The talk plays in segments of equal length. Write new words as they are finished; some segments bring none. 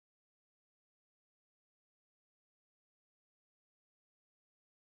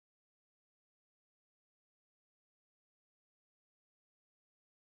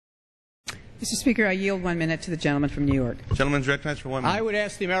Mr. Speaker, I yield 1 minute to the gentleman from New York. The gentleman's recognized for 1 minute. I would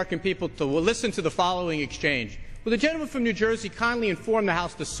ask the American people to listen to the following exchange. Will the gentleman from New Jersey kindly inform the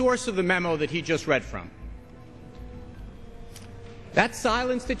House the source of the memo that he just read from? That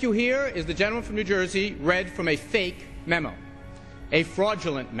silence that you hear is the gentleman from New Jersey read from a fake memo, a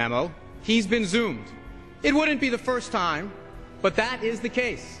fraudulent memo. He's been Zoomed. It wouldn't be the first time, but that is the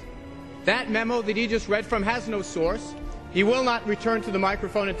case. That memo that he just read from has no source. He will not return to the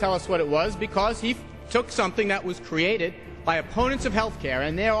microphone and tell us what it was because he took something that was created by opponents of health care,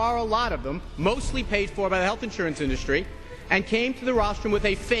 and there are a lot of them, mostly paid for by the health insurance industry, and came to the rostrum with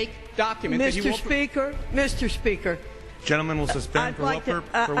a fake document. Mr. Speaker. Gentleman will suspend. For what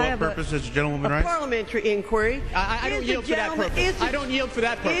purpose is the gentlewoman right? Parliamentary inquiry. I don't yield for that purpose. I don't yield for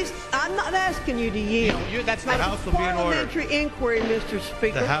that purpose. I'm not asking you to yield. That's not the House will be in order. Parliamentary inquiry, Mr.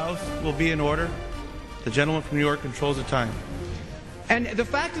 Speaker. The House will be in order. The gentleman from New York controls the time. And the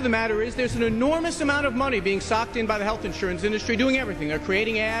fact of the matter is there's an enormous amount of money being socked in by the health insurance industry doing everything. They're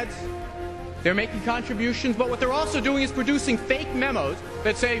creating ads. They're making contributions. But what they're also doing is producing fake memos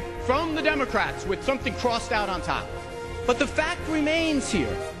that say, from the Democrats, with something crossed out on top. But the fact remains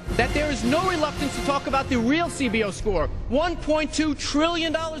here that there is no reluctance to talk about the real CBO score, $1.2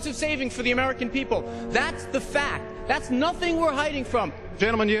 trillion of savings for the American people. That's the fact. That's nothing we're hiding from.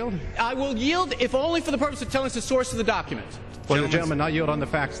 Gentleman yield? I will yield, if only for the purpose of telling us the source of the document. Well, the gentleman not yield on the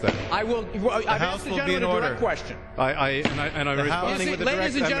facts, then. I will. I've asked the gentleman a direct question. I'm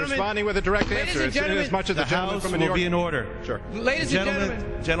responding with a direct answer. As much as the gentleman from New York will be in order. Sure. Ladies and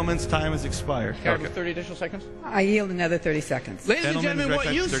gentlemen, gentleman's time has expired. Can I have 30 additional seconds? I yield another 30 seconds. Ladies and gentlemen,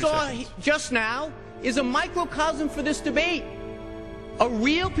 what you saw just now is a microcosm for this debate. A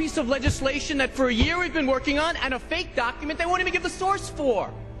real piece of legislation that for a year we've been working on, and a fake document they won't even give the source for.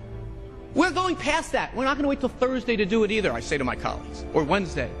 We're going past that. We're not going to wait till Thursday to do it either, I say to my colleagues, or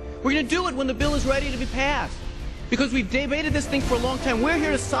Wednesday. We're going to do it when the bill is ready to be passed. Because we've debated this thing for a long time. We're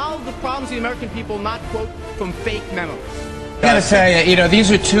here to solve the problems of the American people, not quote from fake memos. I gotta tell you,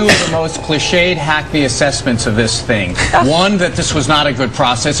 these are two of the most cliched hackney assessments of this thing. One, that this was not a good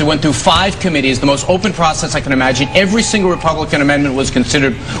process. It went through 5 committees, the most open process I can imagine. Every single Republican amendment was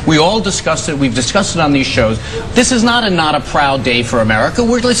considered. We all discussed it. We've discussed it on these shows. This is not a proud day for America.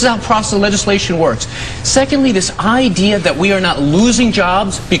 This is how process legislation works. Secondly, this idea that we are not losing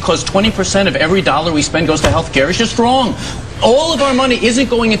jobs because 20% of every dollar we spend goes to health care is just wrong. All of our money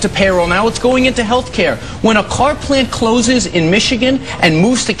isn't going into payroll now, it's going into health care. When a car plant closes in Michigan and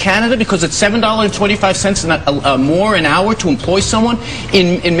moves to Canada because it's $7.25 more an hour to employ someone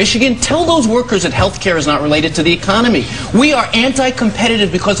in Michigan, tell those workers that health care is not related to the economy. We are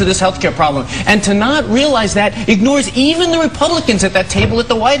anti-competitive because of this health care problem. And to not realize that ignores even the Republicans at that table at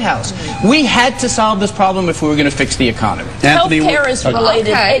the White House. We had to solve this problem if we were going to fix the economy. Health care is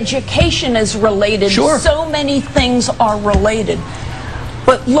related. Education is related. Sure. So many things are related.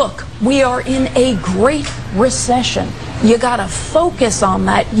 But look, we are in a great recession. You got to focus on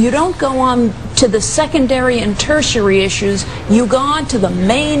that. You don't go on to the secondary and tertiary issues. You go on to the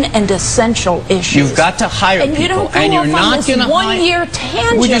main and essential issues. You've got to hire people, and you're not going to one-year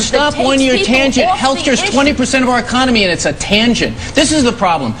tangent. Would you stop one-year tangent? Healthcare is 20% of our economy, and it's a tangent. This is the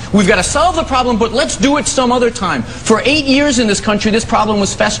problem. We've got to solve the problem, but let's do it some other time. For 8 years in this country, this problem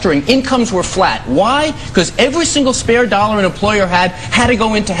was festering. Incomes were flat. Why? Because every single spare dollar an employer had to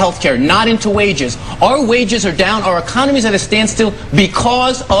go into healthcare, not into wages. Our wages are down. Our economy is at a standstill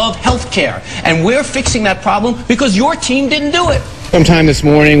because of healthcare. And we're fixing that problem because your team didn't do it. Sometime this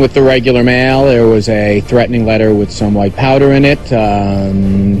morning with the regular mail, there was a threatening letter with some white powder in it.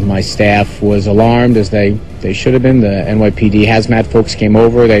 My staff was alarmed, as they should have been. The NYPD hazmat folks came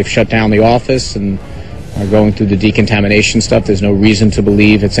over. They've shut down the office and are going through the decontamination stuff. There's no reason to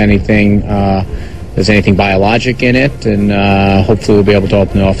believe it's anything there's anything biologic in it, and hopefully we'll be able to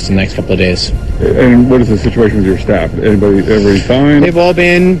open the office in the next couple of days. And what is the situation with your staff? Everybody fine? They've all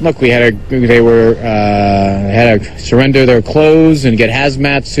been. Look, they had to surrender their clothes and get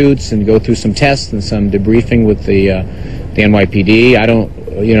hazmat suits and go through some tests and some debriefing with the NYPD. I don't,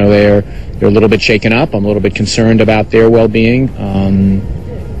 they're a little bit shaken up. I'm a little bit concerned about their well-being.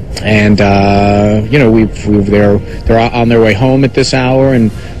 They're on their way home at this hour, and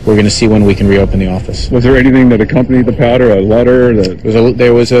we're going to see when we can reopen the office. Was there anything that accompanied the powder? A letter?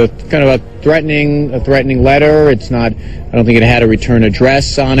 There was a kind of a threatening letter. It's not. I don't think it had a return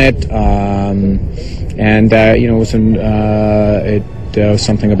address on it. It was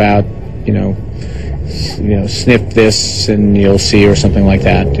something about sniff this and you'll see, or something like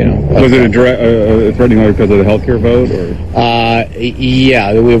that. Was it a threatening letter because of the healthcare vote, or?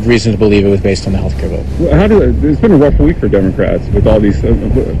 Yeah, we have reason to believe it was based on the healthcare vote. It's been a rough week for Democrats with all these.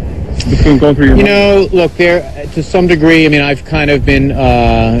 going through your mind? Look, to some degree, I mean, I've kind of been,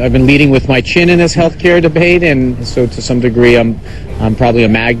 I've been leading with my chin in this healthcare debate, and so to some degree, I'm probably a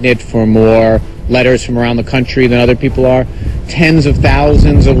magnet for more letters from around the country than other people are. Tens of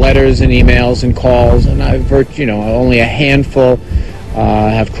thousands of letters and emails and calls, and only a handful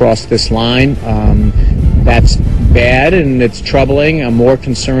have crossed this line. That's bad, and it's troubling. I'm more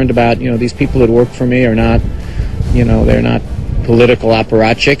concerned about, these people that work for me are not, they're not political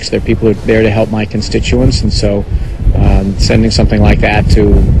apparatchiks. They're people who are there to help my constituents, and so sending something like that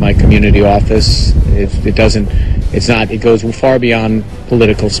to my community office, it goes far beyond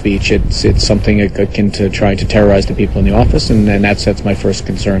political speech. It's something akin to trying to terrorize the people in the office, and that's my first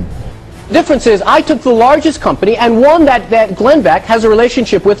concern. The difference is I took the largest company and one that Glenn Beck has a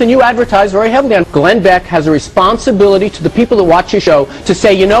relationship with, and you advertise very heavily on. Glenn Beck has a responsibility to the people that watch your show to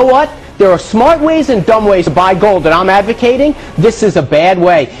say, you know what? There are smart ways and dumb ways to buy gold that I'm advocating. This is a bad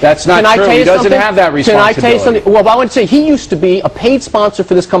way. That's not true. He doesn't have that responsibility. Can I tell you something? Well, I want to say he used to be a paid sponsor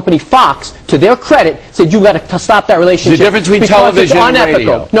for this company, Fox. To their credit, said you've got to stop that relationship. The difference between television and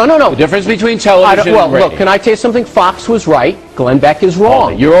radio. No. The difference between television and radio. Look, can I tell you something? Fox was right. Glenn Beck is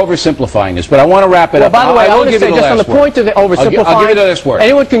wrong. You're oversimplifying this, but I want to wrap it up. By the way, I want to say just on the point of the oversimplifying, I'll give you the last word.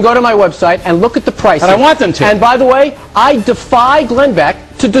 Anyone can go to my website and look at the prices. And I want them to. And by the way, I defy Glenn Beck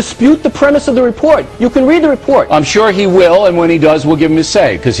to dispute the premise of the report. You can read the report. I'm sure he will, and when he does, we'll give him his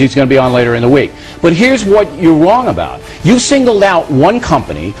say, because he's going to be on later in the week. But here's what you're wrong about. You singled out one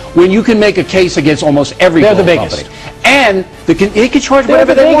company when you can make a case against almost every gold company. And they can charge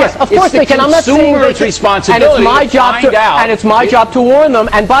whatever they want. Of course they can. I'm not saying they can. Responsibility and it's my job to warn them.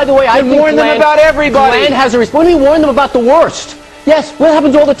 And by the way, I think warn them about everybody. Glenn has a responsibility. We warn them about the worst. Yes, what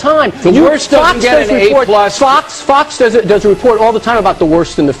happens all the time. The worst doesn't get an A+. Fox does a report all the time about the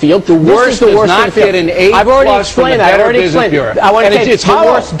worst in the field. The worst does not get an A+. I've already explained that. I want to say it's hollow.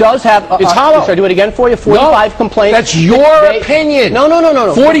 The worst does have. It's hollow. Should I do it again for you? 45 complaints. That's your opinion.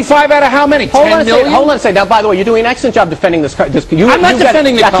 No. 45 out of how many? 10 million? Hold on a second. Now, by the way, you're doing an excellent job defending this. I'm not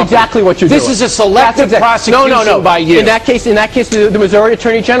defending the company. That's exactly what you're doing. This is a selective prosecution by you. In that case, the Missouri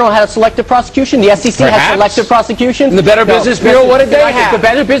Attorney General had a selective prosecution. The SEC had selective prosecution. And the Better Business Bureau, what did they have? The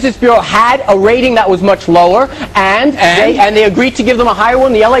Better Business Bureau had a rating that was much lower, and they agreed to give them a higher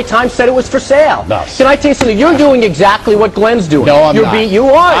one. The LA Times said it was for sale. Can I tell you something? You're doing exactly what Glenn's doing. No, I'm not. You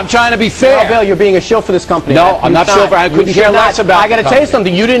are. I'm trying to be fair. No, Bill, you're being a shill for this company. No, I'm not shill for. I couldn't care less about. I got to tell you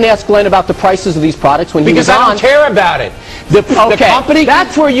something. You didn't ask Glenn about the prices of these products when he was on. Because I don't care about it. The company.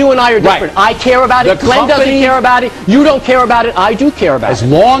 That's where you and I are different. I care about it. Glenn doesn't care about it. You don't care about it. I do care about it. As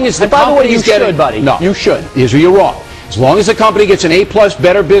long as the company is getting. Buddy. No, you should. You're wrong. As long as the company gets an A+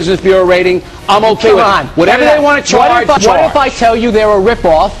 Better Business Bureau rating, I'm okay with it. Whatever they want to charge, What if I tell you they're a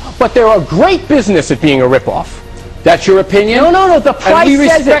ripoff, but they're a great business at being a ripoff? That's your opinion? No. The price says it. We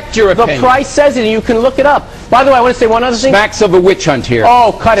respect your opinion. The price says it, and you can look it up. By the way, I want to say one other thing. Smacks of a witch hunt here.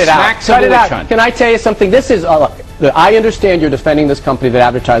 Oh, cut it out. Cut it out. Can I tell you something? This is. I understand you're defending this company that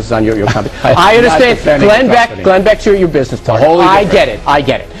advertises on your company. I understand. Glenn Beck's your business partner. I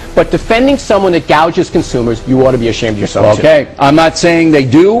get it. But defending someone that gouges consumers, you ought to be ashamed of yourself. Okay. I'm not saying they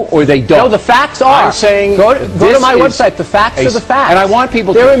do or they don't. No, the facts are. I'm saying go to my website. The facts are the facts. And I want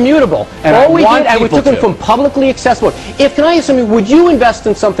people They're immutable. And we took them from publicly accessible. Can I ask something? Would you invest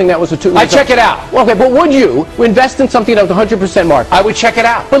in something that was I check it out. Okay, but would you invest in something that was 100% market? I would check it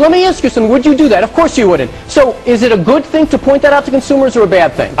out. But let me ask you something. Would you do that? Of course you wouldn't. So is it a good thing to point that out to consumers or a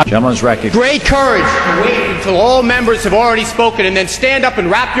bad thing? Gentleman's record. Great courage to wait until all members have already spoken and then stand up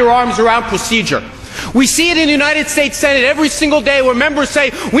and wrap your arms around procedure. We see it in the United States Senate every single day where members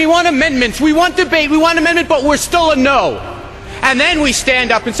say, we want amendments, we want debate, we want amendment, but we're still a no. And then we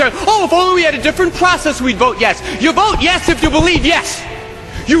stand up and say, oh, if only we had a different process, we'd vote yes. You vote yes if you believe yes.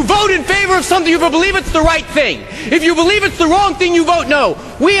 You vote in favor of something if you believe it's the right thing. If you believe it's the wrong thing, you vote no.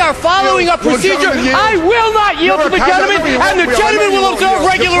 We are following a procedure. I will not yield to the gentleman, and the gentleman will observe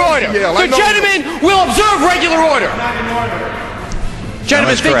regular order. The gentleman will observe regular order.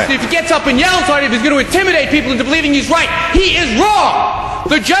 Gentleman thinks that if he gets up and yells on it, if he's going to intimidate people into believing he's right, he is wrong.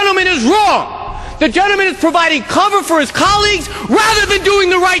 The gentleman is wrong. The gentleman is providing cover for his colleagues rather than doing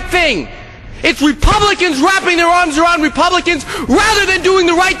the right thing. It's Republicans wrapping their arms around Republicans rather than doing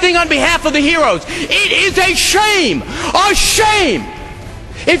the right thing on behalf of the heroes. It is a shame. A shame.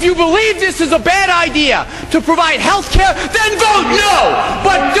 If you believe this is a bad idea to provide health care, then vote no.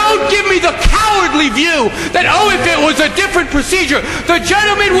 But don't give me the cowardly view that, oh, if it was a different procedure, the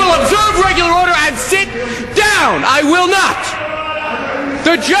gentleman will observe regular order and sit down. I will not.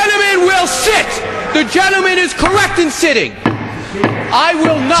 The gentleman will sit. The gentleman is correct in sitting. I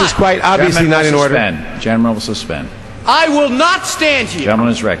will not. This is quite obviously not in order. Gentleman will suspend. I will not stand here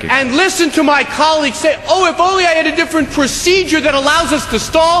Gentleman is recognized. and listen to my colleagues say, oh, if only I had a different procedure that allows us to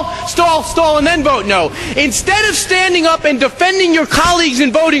stall, and then vote no. Instead of standing up and defending your colleagues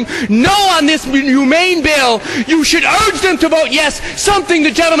and voting no on this humane bill, you should urge them to vote yes, something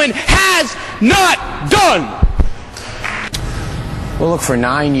the gentleman has not done. Well, look, for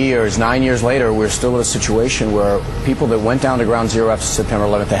 9 years later, we're still in a situation where people that went down to ground zero after September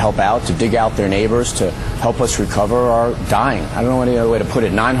 11th to help out, to dig out their neighbors, to help us recover, are dying. I don't know any other way to put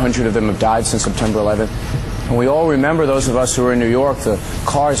it. 900 of them have died since September 11th. And we all remember, those of us who were in New York, the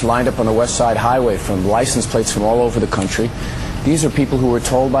cars lined up on the West Side Highway from license plates from all over the country. These are people who were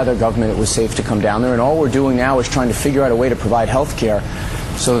told by their government it was safe to come down there, and all we're doing now is trying to figure out a way to provide health care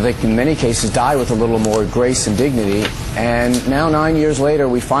so that they can, in many cases, die with a little more grace and dignity. And now, 9 years later,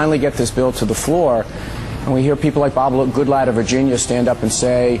 we finally get this bill to the floor, and we hear people like Bob Goodlatte of Virginia stand up and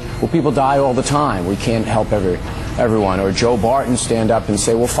say, well, people die all the time. We can't help everyone. Or Joe Barton stand up and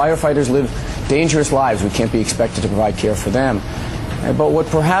say, well, firefighters live dangerous lives. We can't be expected to provide care for them. But what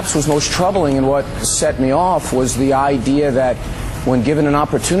perhaps was most troubling and what set me off was the idea that when given an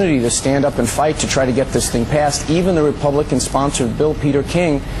opportunity to stand up and fight to try to get this thing passed, even the Republican-sponsored Bill Peter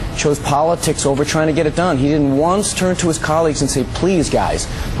King chose politics over trying to get it done. He didn't once turn to his colleagues and say, please, guys,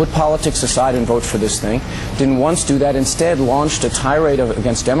 put politics aside and vote for this thing. Didn't once do that. Instead, launched a tirade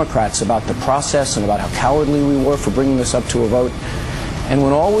against Democrats about the process and about how cowardly we were for bringing this up to a vote. And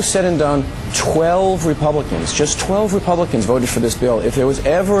when all was said and done, 12 Republicans, just 12 Republicans voted for this bill. If there was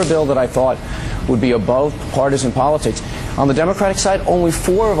ever a bill that I thought would be above partisan politics, on the Democratic side, only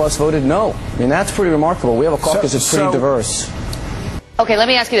 4 of us voted no. I mean, that's pretty remarkable. We have a caucus that's pretty diverse. Okay, let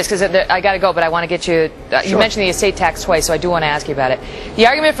me ask you this, because I got to go, but I want to get you... You mentioned the estate tax twice, so I do want to ask you about it. The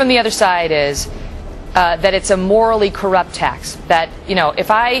argument from the other side is that it's a morally corrupt tax. That, you know,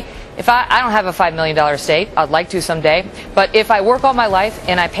 if I don't have a $5 million estate, I'd like to someday, but if I work all my life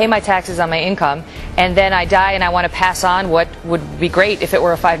and I pay my taxes on my income, and then I die and I want to pass on what would be great if it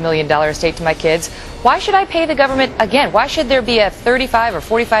were a $5 million estate to my kids, why should I pay the government again? Why should there be a 35 or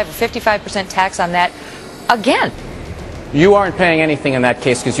 45 or 55% tax on that again? You aren't paying anything in that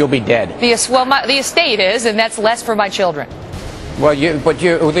case because you'll be dead. The estate is, and that's less for my children. Well,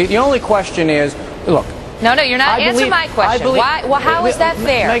 the only question is, look. No, you're not answering my question. How is that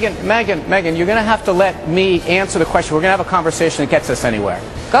fair? Megan, you're going to have to let me answer the question. We're going to have a conversation that gets us anywhere.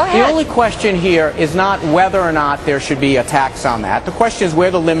 Go ahead. The only question here is not whether or not there should be a tax on that. The question is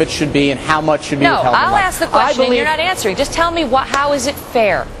where the limit should be and how much should be withheld. No, I'll ask the question and you're not answering. Just tell me how is it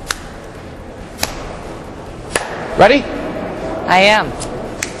fair? Ready? I am.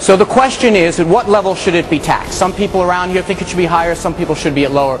 So the question is, at what level should it be taxed? Some people around here think it should be higher, some people should be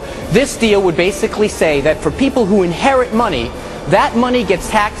at lower. This deal would basically say that for people who inherit money, that money gets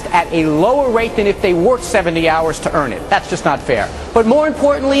taxed at a lower rate than if they worked 70 hours to earn it. That's just not fair. But more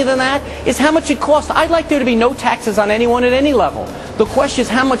importantly than that is how much it costs. I'd like there to be no taxes on anyone at any level. The question is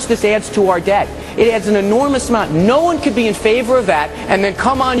how much this adds to our debt. It adds an enormous amount. No one could be in favor of that and then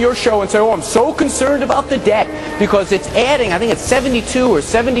come on your show and say, oh, I'm so concerned about the debt, because it's adding, I think it's $72 or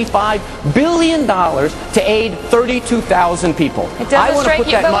 $75 billion to aid 32,000 people. It doesn't strike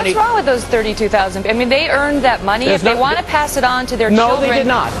you, but what's wrong with those 32,000? I mean, they earned that money. If they want to pass it on to their children. No, they did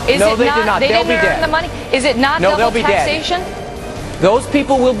not. No, they did not. They didn't earn the money? Is it not double taxation? Those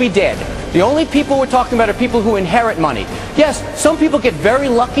people will be dead. The only people we're talking about are people who inherit money. Yes, some people get very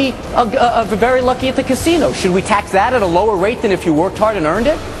lucky at the casino. Should we tax that at a lower rate than if you worked hard and earned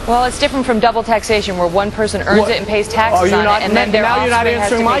it? Well, it's different from double taxation, where one person earns it and pays taxes on it, and then their offspring has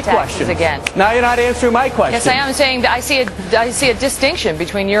to pay taxes again. Now you're not answering my question. Yes, I am saying that I see a distinction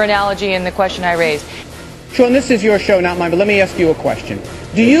between your analogy and the question I raised. Sean, this is your show, not mine, but let me ask you a question.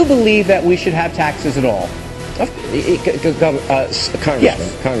 Do you believe that we should have taxes at all?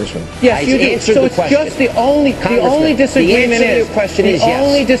 Congressman. Yes, you do. So it's just the only disagreement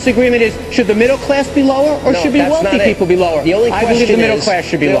is should the middle class be lower or should wealthy people be lower? I believe the middle class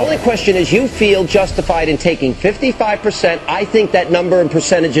should be lower. The only question is, you feel justified in taking 55%. I think that number and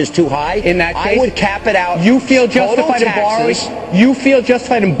percentage is too high. In that case, I would cap it out. You feel justified in borrowing. You feel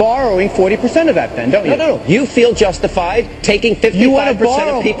justified in borrowing 40% of that, then, don't you? No. You feel justified taking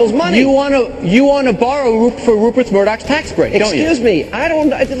 55% of people's money. You want to borrow for Rupert Murdoch's tax break, don't you? Excuse me. I don't.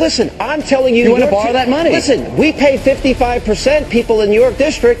 Listen, I'm telling you. You want to borrow that money? Listen, we pay 55% people in York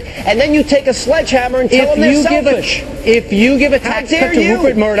District, and then you take a sledgehammer and tell them they're selfish. If you give a tax cut to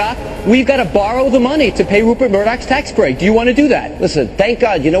Rupert Murdoch, we've got to borrow the money to pay Rupert Murdoch's tax break. Do you want to do that? Listen, thank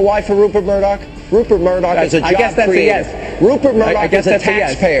God. You know why for Rupert Murdoch? Rupert Murdoch is a job creator. Rupert Murdoch is a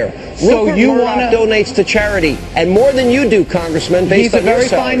taxpayer. So Rupert Murdoch donates to charity, and more than you do, Congressman, based on your salary.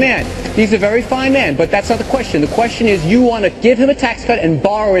 He's a very fine man. He's a very fine man, but that's not the question. The question is, you want to give him a tax cut and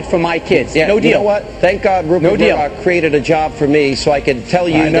borrow it from my kids. Yeah, no deal. You know what? Thank God Rupert Murdoch created a job for me so I can tell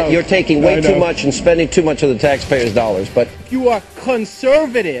you that you're taking way too much and spending too much of the taxpayers' dollars. But if you are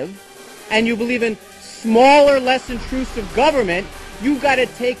conservative and you believe in smaller, less intrusive government, you've got to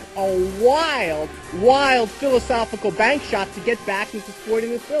take a wild philosophical bank shot to get back into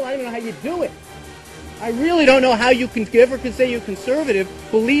supporting this bill. I don't even know how you do it. I really don't know how you can ever say you're conservative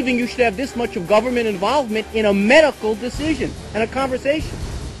believing you should have this much of government involvement in a medical decision and a conversation.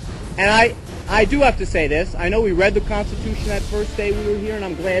 And I do have to say this. I know we read the Constitution that first day we were here, and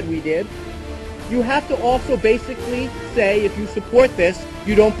I'm glad we did. You have to also basically say, if you support this,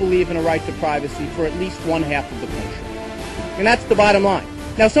 you don't believe in a right to privacy for at least one half of the country. And that's the bottom line.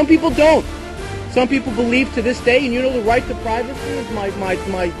 Now, some people don't. Some people believe to this day, and you know the right to privacy is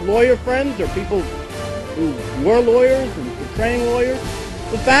my lawyer friends or people who were lawyers and portraying lawyers.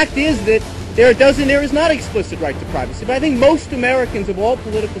 The fact is that there is not explicit right to privacy. But I think most Americans of all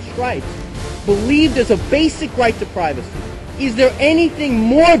political stripes believe there's a basic right to privacy. Is there anything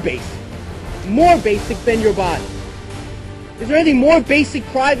more basic than your body? Is there anything more basic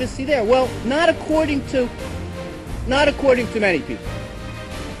privacy there? Well, not according to many people.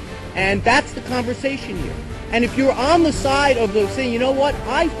 And that's the conversation here. And if you're on the side of those saying, you know what,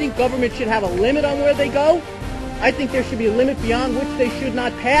 I think government should have a limit on where they go, I think there should be a limit beyond which they should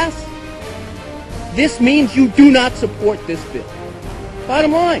not pass, this means you do not support this bill.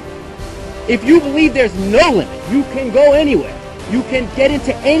 Bottom line, if you believe there's no limit, you can go anywhere. You can get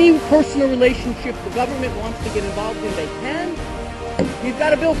into any personal relationship the government wants to get involved in, they can. We've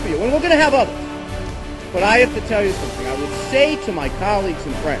got a bill for you, and we're going to have others. But I have to tell you something. I would say to my colleagues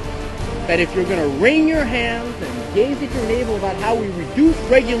and friends that if you're going to wring your hands and gaze at your navel about how we reduce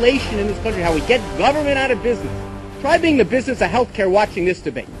regulation in this country, how we get government out of business, try being the business of healthcare watching this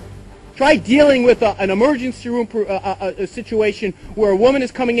debate. Try dealing with an emergency room a situation where a woman is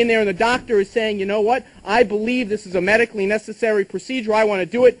coming in there and the doctor is saying, you know what, I believe this is a medically necessary procedure, I want to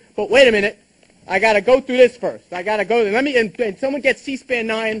do it, but wait a minute, I got to go through this first. I got to go, and someone get C-SPAN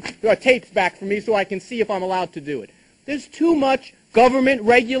 9 tapes back for me so I can see if I'm allowed to do it. There's too much government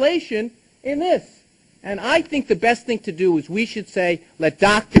regulation in this. And I think the best thing to do is we should say, let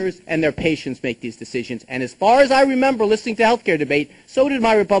doctors and their patients make these decisions. And as far as I remember listening to healthcare debate, so did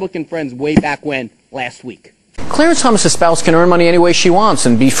my Republican friends way back when, last week. Clarence Thomas's spouse can earn money any way she wants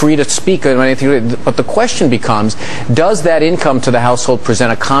and be free to speak on anything. But the question becomes, does that income to the household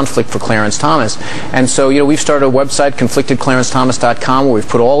present a conflict for Clarence Thomas? And so, we've started a website, conflictedclarencethomas.com, where we've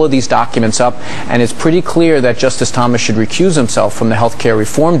put all of these documents up, and it's pretty clear that Justice Thomas should recuse himself from the health care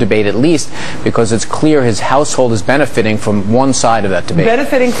reform debate, at least because it's clear his household is benefiting from one side of that debate.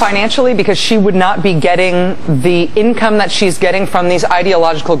 Benefiting financially because she would not be getting the income that she's getting from these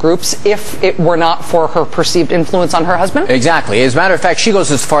ideological groups if it were not for her perceived influence on her husband? Exactly. As a matter of fact, she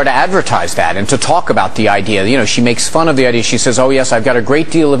goes as far to advertise that and to talk about the idea. She makes fun of the idea. She says, oh, yes, I've got a great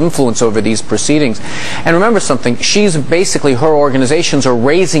deal of influence over these proceedings. And remember something, her organizations are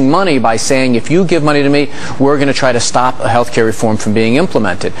raising money by saying, if you give money to me, we're going to try to stop a health care reform from being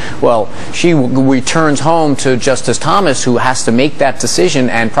implemented. Well, she returns home to Justice Thomas, who has to make that decision,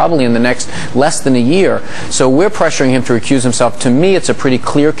 and probably in the next less than a year. So we're pressuring him to recuse himself. To me, it's a pretty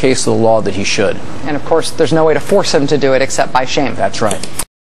clear case of the law that he should. And of course, there's no way to force him to do it except by shame. That's right.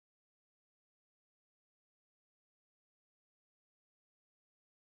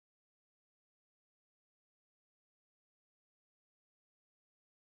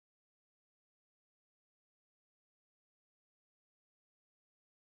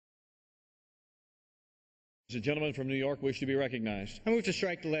 Does the gentleman from New York wish to be recognized? I move to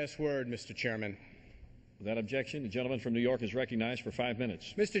strike the last word, Mr. Chairman. Without objection, the gentleman from New York is recognized for 5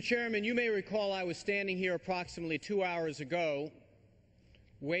 minutes. Mr. Chairman, you may recall I was standing here approximately 2 hours ago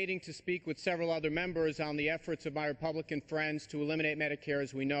waiting to speak with several other members on the efforts of my Republican friends to eliminate Medicare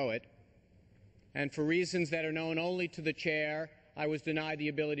as we know it. And for reasons that are known only to the chair, I was denied the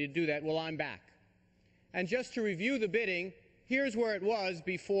ability to do that. Well, I'm back. And just to review the bidding, here's where it was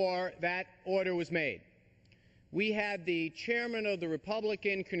before that order was made. We had the chairman of the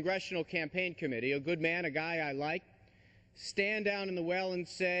Republican Congressional Campaign Committee, a good man, a guy I like, stand down in the well and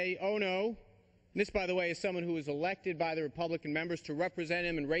say, oh no, and this, by the way, is someone who was elected by the Republican members to represent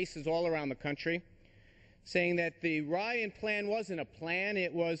him in races all around the country, saying that the Ryan plan wasn't a plan,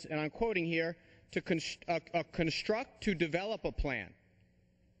 it was, and I'm quoting here, to construct to develop a plan.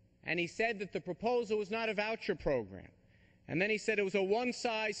 And he said that the proposal was not a voucher program. And then he said it was a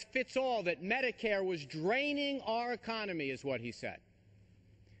one-size-fits-all, that Medicare was draining our economy, is what he said.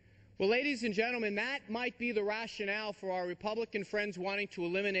 Well, ladies and gentlemen, that might be the rationale for our Republican friends wanting to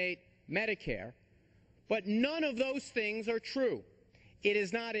eliminate Medicare, but none of those things are true. It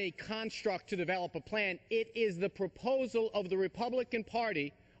is not a construct to develop a plan. It is the proposal of the Republican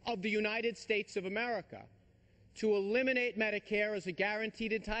Party of the United States of America to eliminate Medicare as a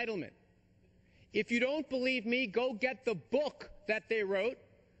guaranteed entitlement. If you don't believe me, go get the book that they wrote,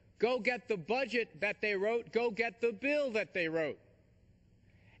 go get the budget that they wrote, go get the bill that they wrote.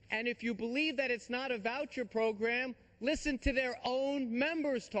 And if you believe that it's not a voucher program, listen to their own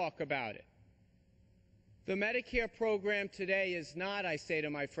members talk about it. The Medicare program today is not, I say to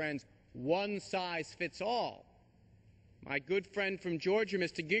my friends, one size fits all. My good friend from Georgia,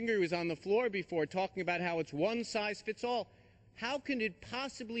 Mr. Gingrich, was on the floor before talking about how it's one size fits all. How can it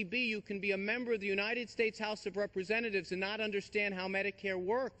possibly be you can be a member of the United States House of Representatives and not understand how Medicare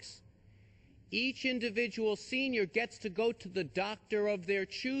works? Each individual senior gets to go to the doctor of their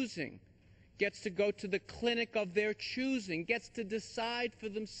choosing, gets to go to the clinic of their choosing, gets to decide for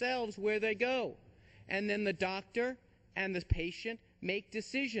themselves where they go. And then the doctor and the patient make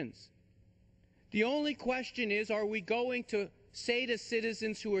decisions. The only question is, are we going to say to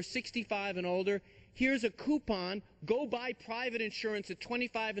citizens who are 65 and older, here's a coupon, go buy private insurance at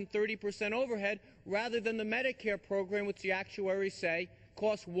 25 and 30% overhead, rather than the Medicare program, which the actuaries say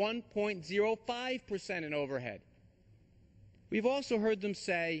costs 1.05% in overhead. We've also heard them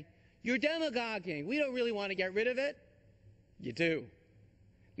say, you're demagoguing. We don't really want to get rid of it. You do.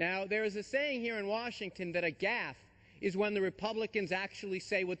 Now, there is a saying here in Washington that a gaffe is when the Republicans actually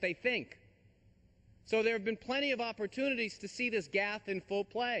say what they think. So there have been plenty of opportunities to see this gaffe in full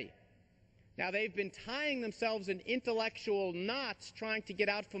play. Now, they've been tying themselves in intellectual knots trying to get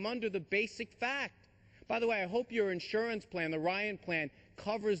out from under the basic fact. By the way, I hope your insurance plan, the Ryan plan,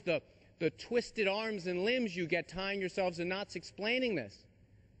 covers the twisted arms and limbs you get tying yourselves in knots explaining this.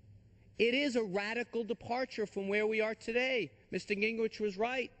 It is a radical departure from where we are today. Mr. Gingrich was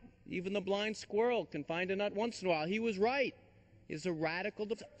right. Even the blind squirrel can find a nut once in a while. He was right. It's a radical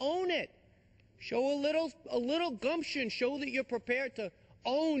departure. Own it. Show a little gumption. Show that you're prepared to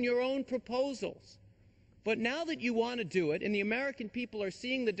own your own proposals. But now that you want to do it, and the American people are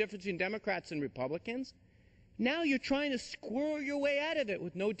seeing the difference between Democrats and Republicans, now you're trying to squirrel your way out of it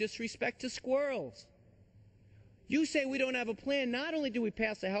with no disrespect to squirrels. You say we don't have a plan. Not only did we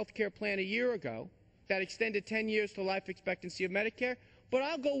pass a health care plan a year ago that extended 10 years to life expectancy of Medicare, but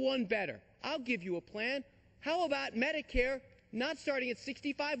I'll go one better. I'll give you a plan. How about Medicare not starting at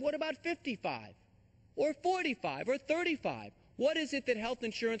 65? What about 55? Or 45? Or 35? What is it that health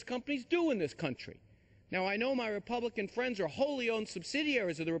insurance companies do in this country? Now, I know my Republican friends are wholly owned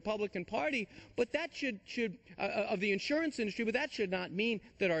subsidiaries of the Republican Party, but that of the insurance industry, but that should not mean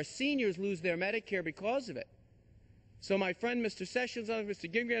that our seniors lose their Medicare because of it. So my friend Mr. Sessions and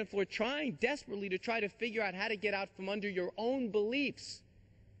Mr. Gingrich on the floor trying desperately to try to figure out how to get out from under your own beliefs.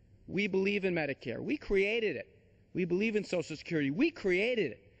 We believe in Medicare. We created it. We believe in Social Security. We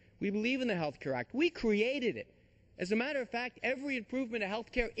created it. We believe in the Health Care Act. We created it. As a matter of fact, every improvement of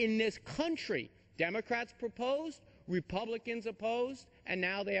health care in this country, Democrats proposed, Republicans opposed, and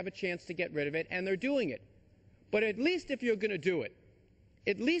now they have a chance to get rid of it, and they're doing it. But at least if you're going to do it,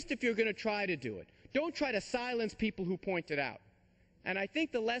 at least if you're going to try to do it, don't try to silence people who point it out. And I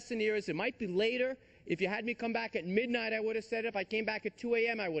think the lesson here is it might be later. If you had me come back at midnight, I would have said it. If I came back at 2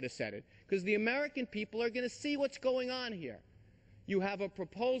 a.m., I would have said it. Because the American people are going to see what's going on here. You have a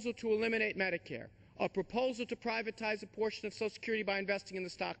proposal to eliminate Medicare, a proposal to privatize a portion of Social Security by investing in the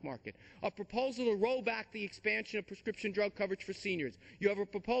stock market, a proposal to roll back the expansion of prescription drug coverage for seniors. You have a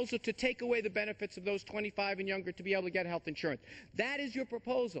proposal to take away the benefits of those 25 and younger to be able to get health insurance. That is your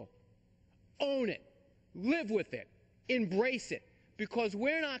proposal. Own it. Live with it. Embrace it. Because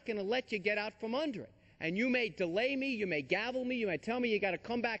we're not going to let you get out from under it. And you may delay me, you may gavel me, you may tell me you got to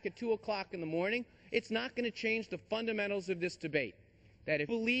come back at 2 o'clock in the morning. It's not going to change the fundamentals of this debate. That if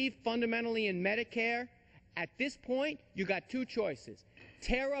you believe fundamentally in Medicare, at this point, you got two choices.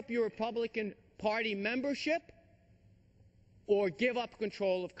 Tear up your Republican Party membership or give up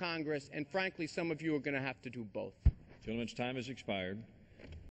control of Congress. And frankly, some of you are going to have to do both. Gentleman's time has expired.